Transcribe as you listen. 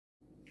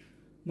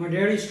My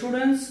dear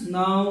students,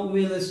 now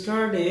we'll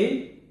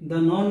study the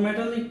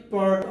non-metallic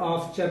part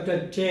of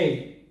chapter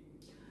 10.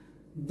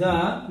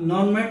 The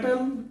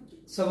non-metal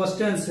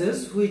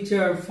substances which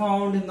are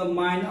found in the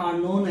mine are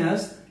known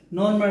as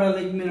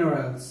non-metallic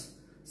minerals.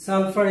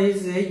 Sulfur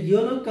is a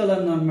yellow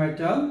color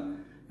non-metal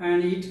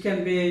and it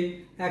can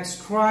be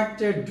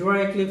extracted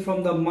directly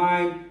from the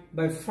mine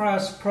by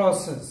fresh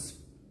process.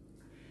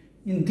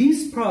 In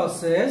this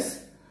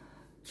process,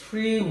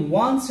 3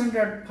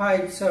 1-centered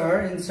pipes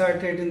are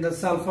inserted in the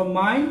sulfur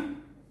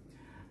mine,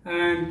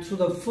 and through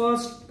the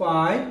first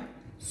pipe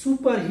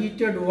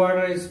superheated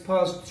water is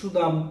passed through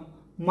the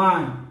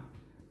mine,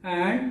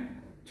 and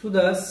through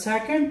the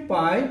second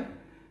pipe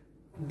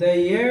the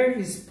air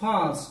is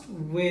passed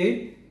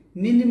with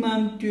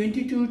minimum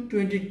 20 to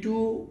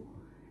 22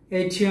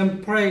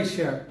 atm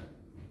pressure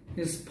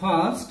is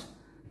passed,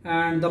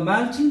 and the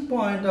melting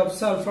point of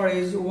sulfur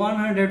is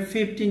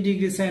 115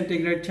 degrees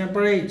centigrade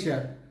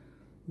temperature.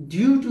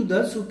 Due to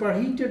the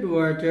superheated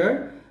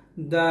water,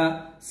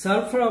 the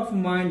sulfur of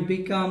mine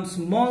becomes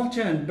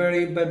molten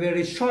by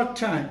very short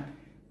time.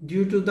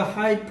 Due to the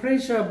high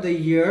pressure of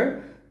the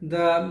air,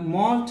 the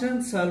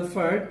molten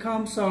sulfur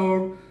comes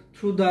out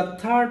through the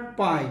third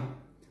pipe.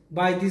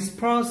 By this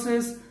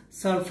process,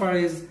 sulfur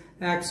is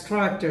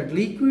extracted.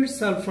 Liquid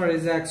sulfur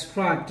is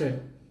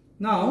extracted.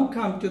 Now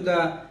come to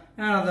the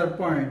another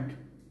point.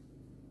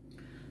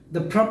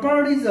 The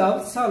properties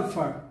of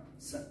sulfur.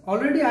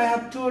 Already I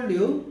have told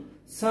you,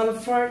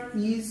 sulfur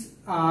is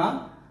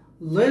a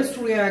less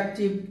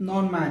reactive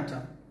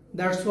non-metal.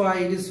 That's why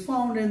it is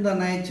found in the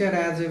nature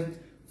as a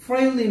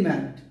free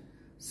element.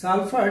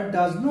 Sulfur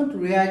does not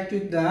react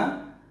with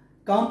the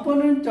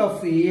component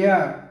of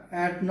air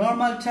at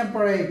normal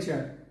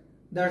temperature.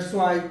 That's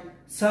why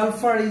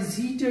sulfur is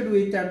heated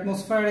with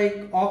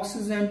atmospheric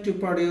oxygen to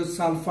produce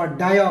sulfur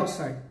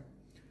dioxide.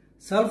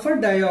 Sulfur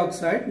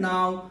dioxide,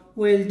 now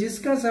we will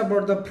discuss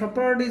about the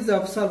properties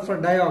of sulfur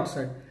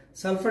dioxide.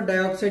 Sulfur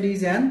dioxide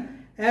is an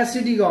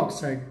acidic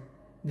oxide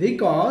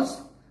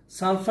because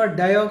sulfur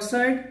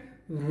dioxide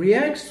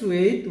reacts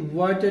with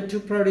water to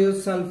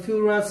produce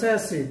sulfurous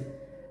acid,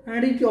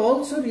 and it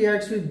also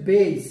reacts with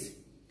base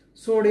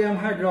sodium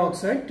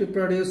hydroxide to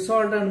produce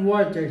salt and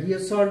water. Here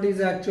salt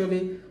is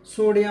actually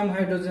sodium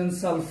hydrogen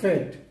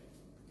sulfate.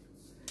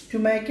 To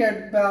make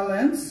it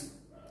balance,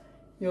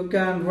 you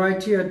can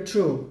write here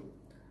 2.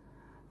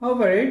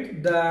 However,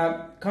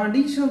 the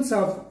conditions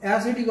of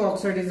acidic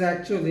oxide is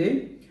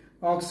actually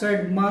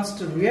oxide must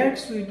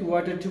react with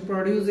water to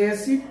produce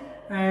acid,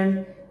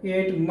 and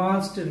it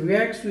must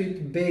react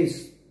with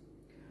base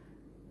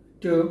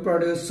to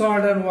produce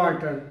salt and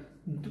water.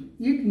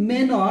 It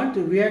may not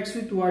react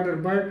with water,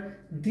 but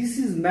this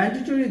is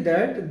mandatory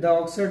that the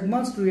oxide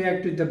must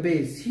react with the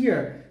base.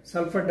 Here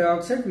sulfur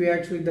dioxide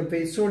reacts with the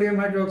base sodium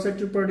hydroxide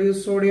to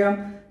produce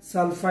sodium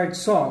sulfite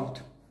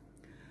salt.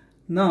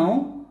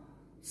 Now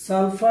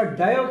sulfur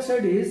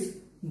dioxide is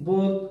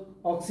both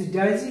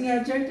oxidizing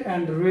agent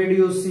and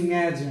reducing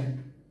agent.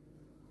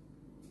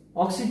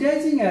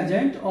 Oxidizing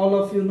agent, all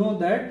of you know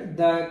that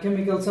the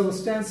chemical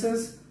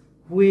substances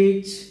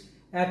which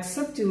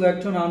accept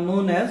electron are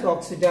known as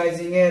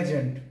oxidizing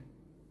agent.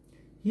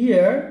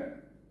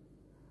 Here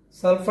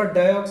sulfur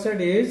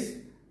dioxide is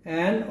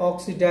an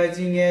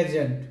oxidizing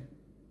agent.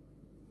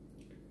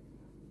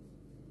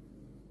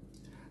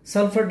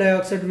 Sulfur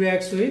dioxide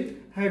reacts with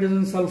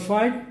hydrogen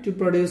sulfide to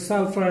produce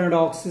sulfur and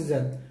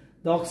oxygen.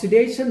 The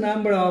oxidation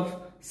number of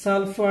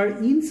sulfur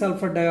in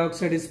sulfur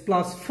dioxide is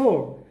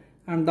 +4,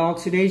 and the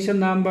oxidation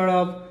number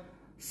of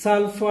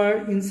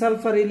sulfur in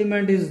sulfur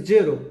element is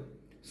 0.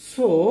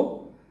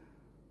 So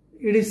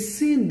it is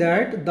seen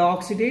that the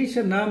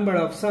oxidation number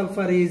of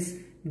sulfur is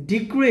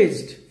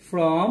decreased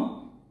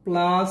from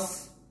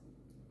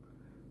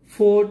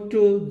 +4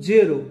 to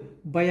 0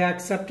 by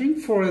accepting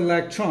 4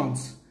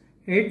 electrons.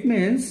 It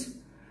means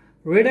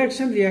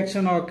reduction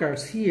reaction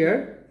occurs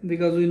here,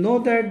 because we know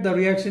that the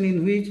reaction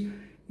in which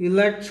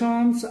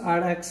electrons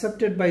are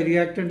accepted by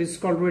reactant is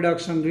called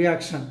reduction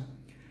reaction,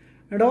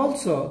 and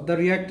also the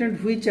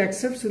reactant which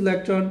accepts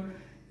electron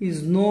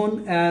is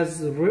known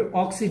as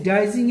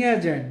oxidizing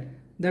agent.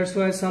 That's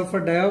why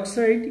sulfur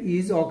dioxide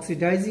is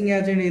oxidizing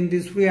agent in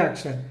this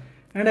reaction.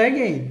 And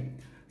again,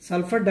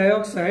 sulfur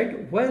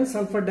dioxide, when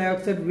sulfur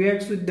dioxide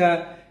reacts with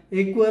the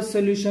aqueous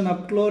solution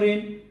of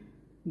chlorine,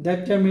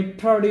 that time it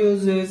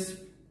produces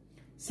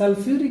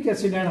sulfuric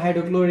acid and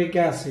hydrochloric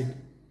acid.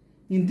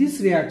 In this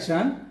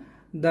reaction,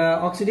 the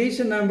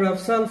oxidation number of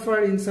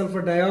sulfur in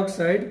sulfur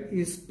dioxide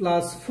is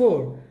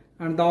 +4,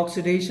 and the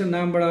oxidation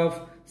number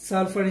of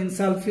sulfur in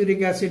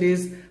sulfuric acid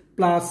is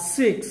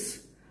 +6.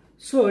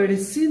 So it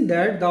is seen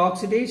that the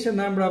oxidation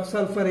number of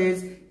sulfur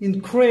is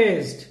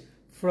increased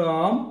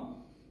from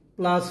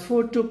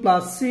 +4 to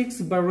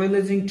 +6 by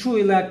releasing 2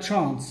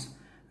 electrons.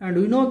 And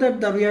we know that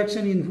the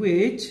reaction in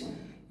which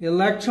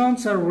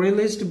electrons are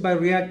released by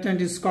reactant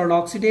is called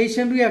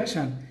oxidation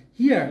reaction.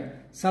 Here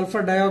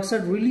sulfur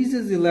dioxide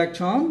releases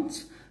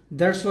electrons.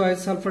 That's why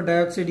sulfur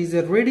dioxide is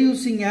a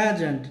reducing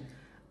agent.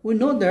 We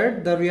know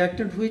that the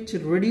reactant which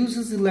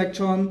reduces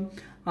electron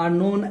are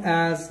known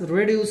as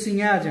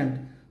reducing agent.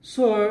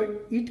 So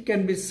it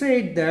can be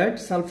said that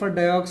sulfur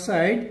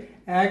dioxide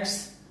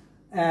acts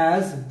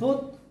as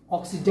both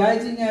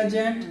oxidizing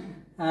agent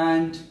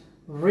and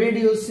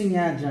reducing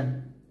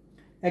agent.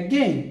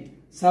 Again,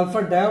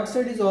 sulfur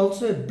dioxide is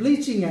also a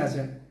bleaching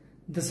agent.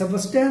 The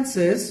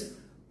substances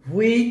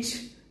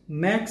which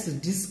makes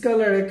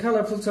discolor a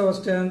colorful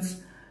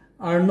substance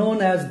are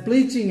known as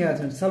bleaching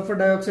agent. Sulfur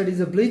dioxide is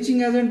a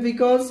bleaching agent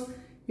because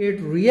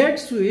it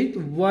reacts with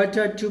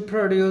water to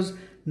produce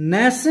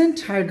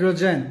nascent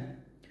hydrogen.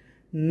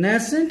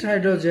 Nascent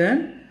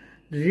hydrogen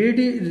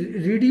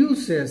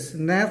reduces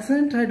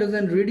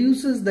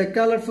the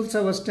colorful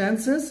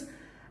substances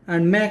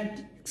and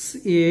makes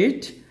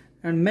it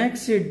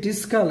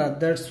discolor.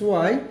 That's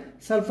why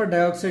sulfur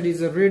dioxide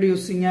is a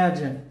reducing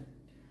agent.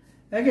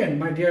 Again,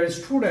 my dear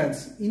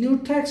students, in your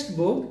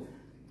textbook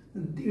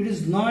it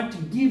is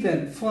not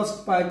given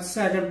first pipe,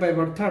 second pipe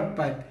or third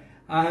pipe.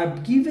 I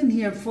have given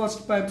here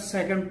first pipe,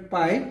 second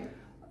pipe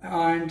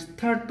and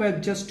third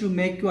pipe just to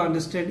make you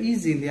understand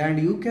easily, and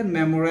you can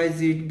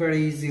memorize it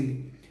very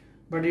easily,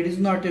 but it is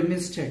not a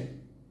mistake.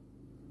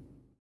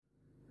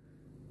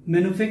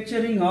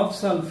 Manufacturing of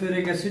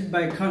sulfuric acid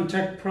by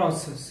contact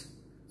process.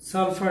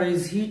 Sulfur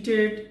is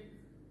heated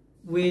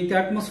with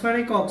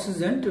atmospheric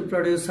oxygen to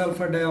produce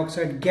sulfur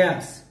dioxide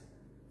gas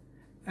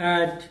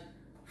at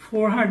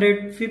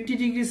 450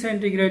 degrees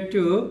centigrade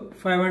to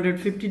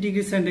 550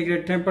 degrees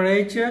centigrade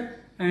temperature,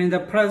 and in the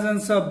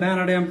presence of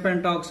vanadium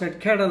pentoxide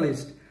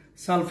catalyst,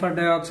 sulfur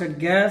dioxide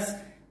gas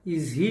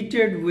is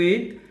heated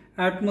with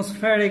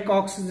atmospheric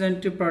oxygen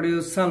to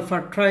produce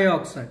sulfur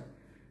trioxide.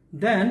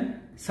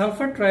 Then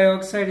sulfur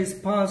trioxide is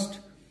passed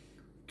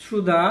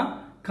through the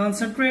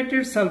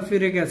concentrated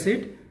sulfuric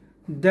acid.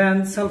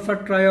 Then sulfur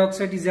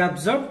trioxide is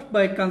absorbed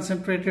by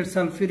concentrated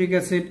sulfuric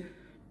acid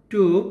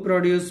to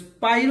produce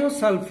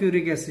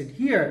pyrosulfuric acid.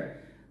 Here,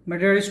 my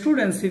dear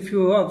students, if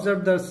you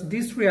observe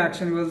this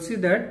reaction, you will see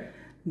that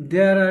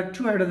there are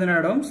two hydrogen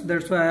atoms.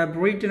 That's why I have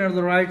written on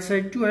the right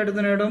side 2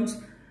 hydrogen atoms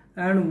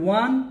and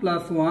 1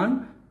 plus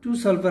 1, 2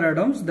 sulfur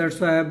atoms. That's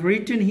why I have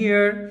written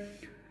here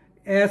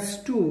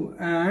S2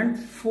 and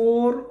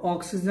 4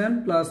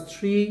 oxygen plus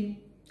 3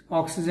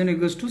 oxygen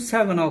equals to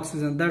 7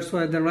 oxygen. That's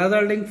why the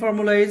resulting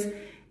formula is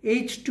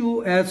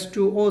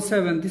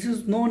H2S2O7. This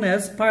is known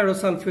as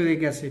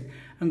pyrosulfuric acid,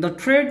 and the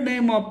trade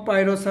name of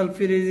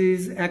pyrosulfuric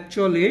is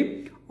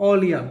actually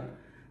oleum.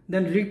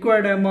 Then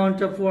required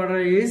amount of water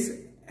is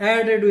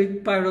added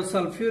with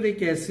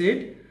pyrosulfuric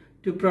acid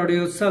to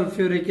produce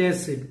sulfuric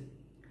acid.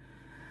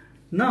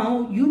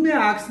 Now you may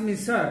ask me,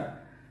 sir,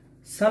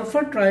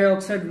 sulfur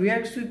trioxide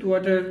reacts with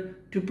water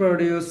to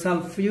produce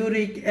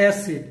sulfuric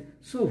acid.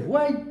 So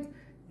why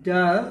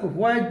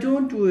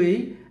don't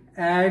we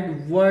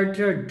add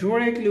water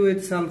directly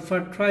with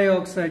sulfur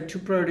trioxide to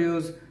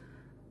produce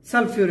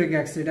sulfuric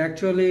acid?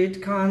 Actually,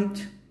 it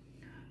can't.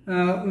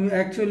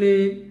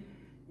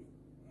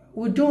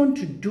 We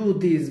don't do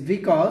this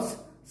because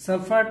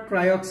sulfur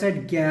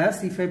trioxide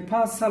gas, if I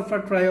pass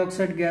sulfur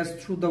trioxide gas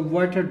through the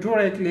water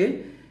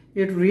directly,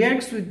 it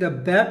reacts with the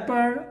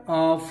vapor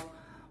of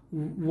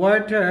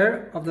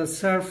water of the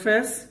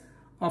surface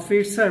of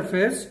its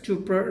surface to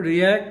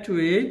react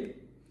with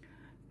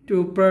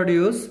to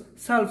produce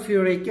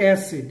sulfuric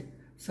acid.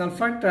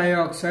 Sulfur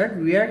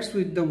trioxide reacts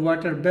with the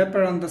water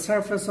vapor on the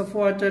surface of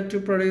water to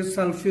produce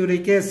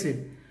sulfuric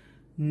acid.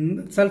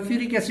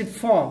 Sulfuric acid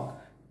fog,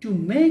 to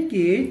make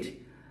it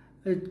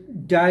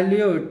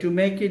dilute, to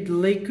make it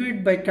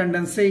liquid by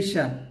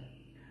condensation,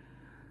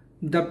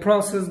 the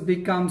process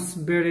becomes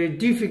very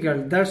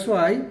difficult. That's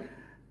why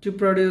to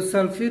produce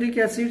sulfuric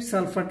acid,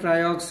 sulfur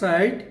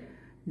trioxide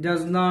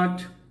does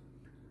not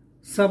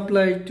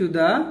supply to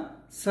the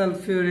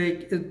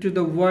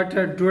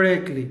water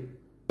directly.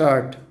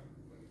 Third,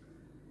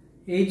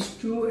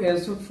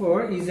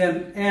 H2SO4 is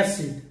an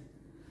acid.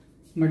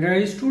 My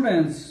dear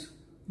students,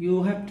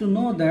 you have to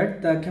know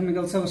that the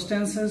chemical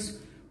substances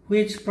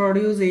which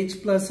produce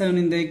H plus ion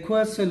in the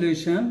aqueous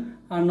solution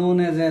are known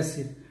as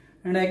acid.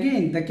 And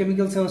again, the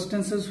chemical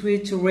substances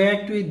which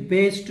react with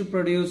base to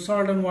produce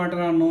salt and water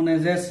are known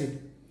as acid.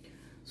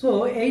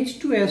 So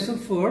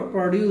H2SO4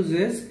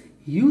 produces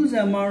huge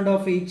amount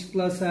of H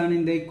plus ion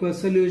in the aqueous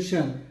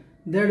solution.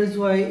 That is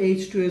why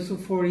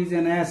H2SO4 is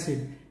an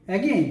acid.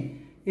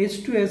 Again,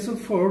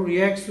 H2SO4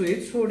 reacts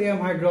with sodium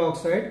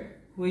hydroxide,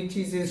 which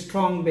is a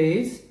strong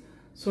base,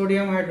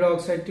 sodium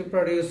hydroxide, to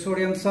produce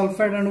sodium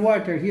sulfate and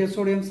water. Here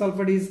sodium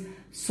sulfate is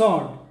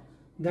salt.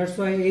 That's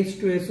why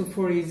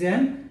H2SO4 is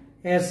an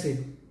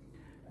acid.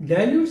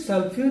 Dilute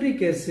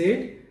sulfuric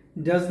acid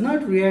does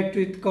not react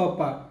with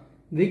copper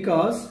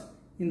because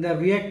in the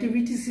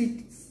reactivity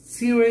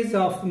series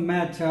of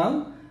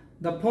metal,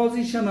 the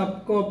position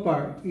of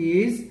copper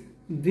is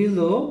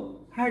below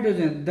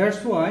hydrogen.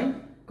 That's why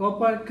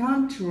copper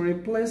can't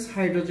replace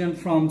hydrogen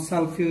from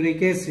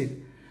sulfuric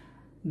acid.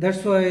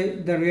 That's why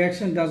the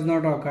reaction does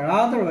not occur.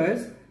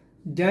 Otherwise,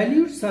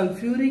 dilute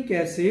sulfuric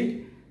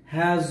acid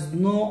has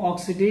no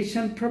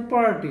oxidation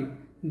property.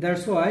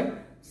 That's why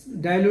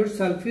dilute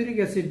sulfuric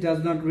acid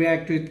does not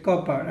react with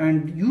copper.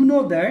 And you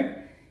know that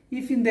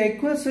if in the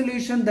aqueous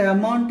solution the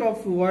amount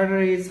of water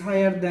is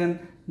higher than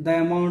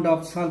the amount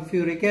of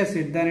sulfuric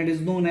acid, then it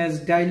is known as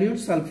dilute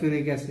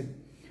sulfuric acid.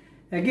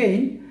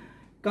 Again,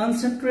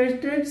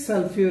 concentrated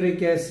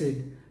sulfuric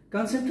acid.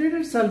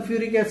 Concentrated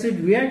sulfuric acid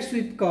reacts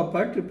with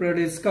copper to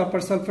produce copper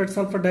sulfate,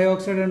 sulfur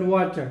dioxide and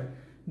water.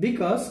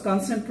 Because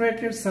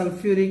concentrated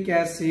sulfuric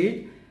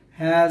acid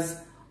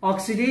has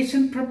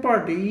oxidation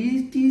property,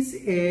 it is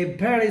a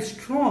very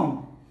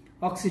strong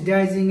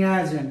oxidizing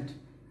agent.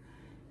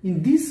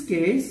 In this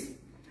case,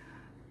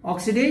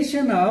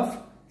 oxidation of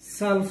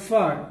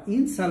sulfur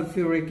in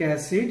sulfuric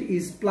acid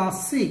is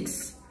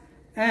 +6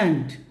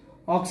 and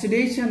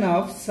oxidation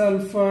of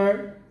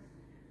sulfur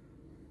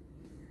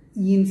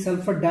in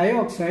sulfur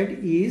dioxide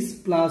is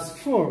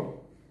 +4.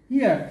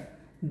 Here,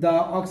 the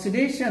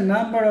oxidation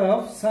number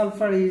of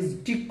sulfur is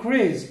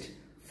decreased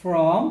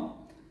from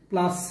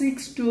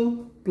 +6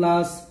 to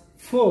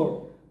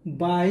 +4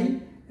 by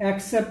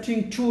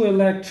accepting 2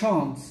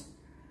 electrons.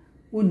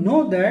 We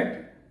know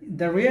that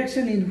the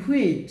reaction in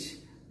which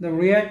the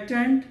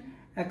reactant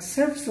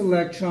accepts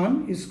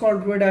electron is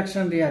called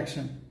reduction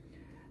reaction,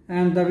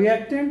 and the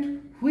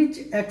reactant which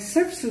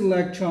accepts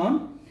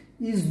electron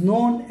is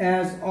known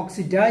as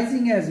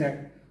oxidizing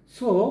agent.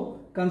 So,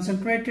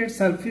 concentrated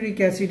sulfuric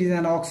acid is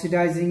an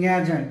oxidizing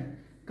agent.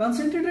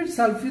 Concentrated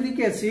sulfuric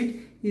acid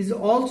is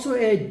also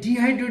a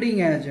dehydrating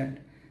agent.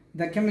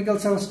 The chemical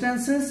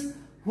substances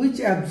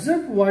which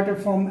absorb water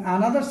from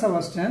another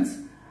substance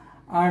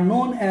are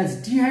known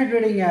as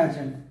dehydrating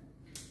agent.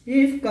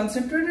 If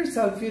concentrated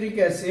sulfuric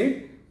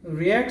acid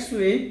reacts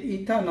with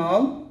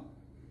ethanol,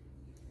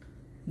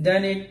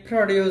 then it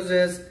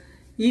produces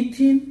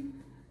ethene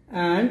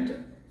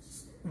and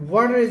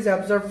water is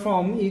absorbed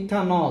from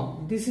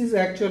ethanol. This is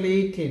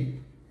actually ethene.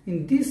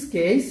 In this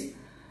case,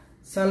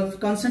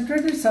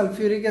 concentrated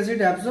sulfuric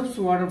acid absorbs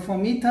water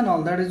from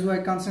ethanol. That is why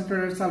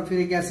concentrated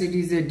sulfuric acid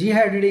is a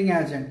dehydrating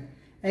agent.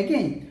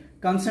 Again,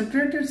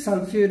 concentrated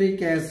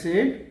sulfuric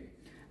acid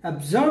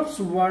absorbs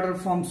water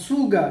from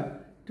sugar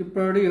to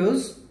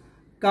produce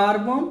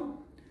carbon,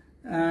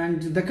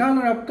 and the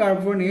color of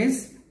carbon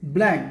is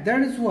black.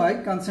 That is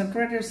why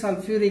concentrated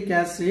sulfuric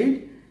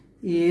acid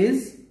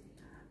is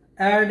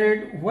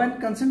added. When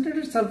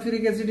concentrated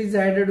sulfuric acid is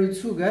added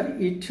with sugar,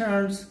 it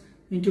turns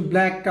into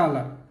black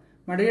color.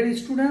 My dear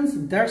students,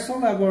 that's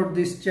all about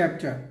this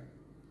chapter.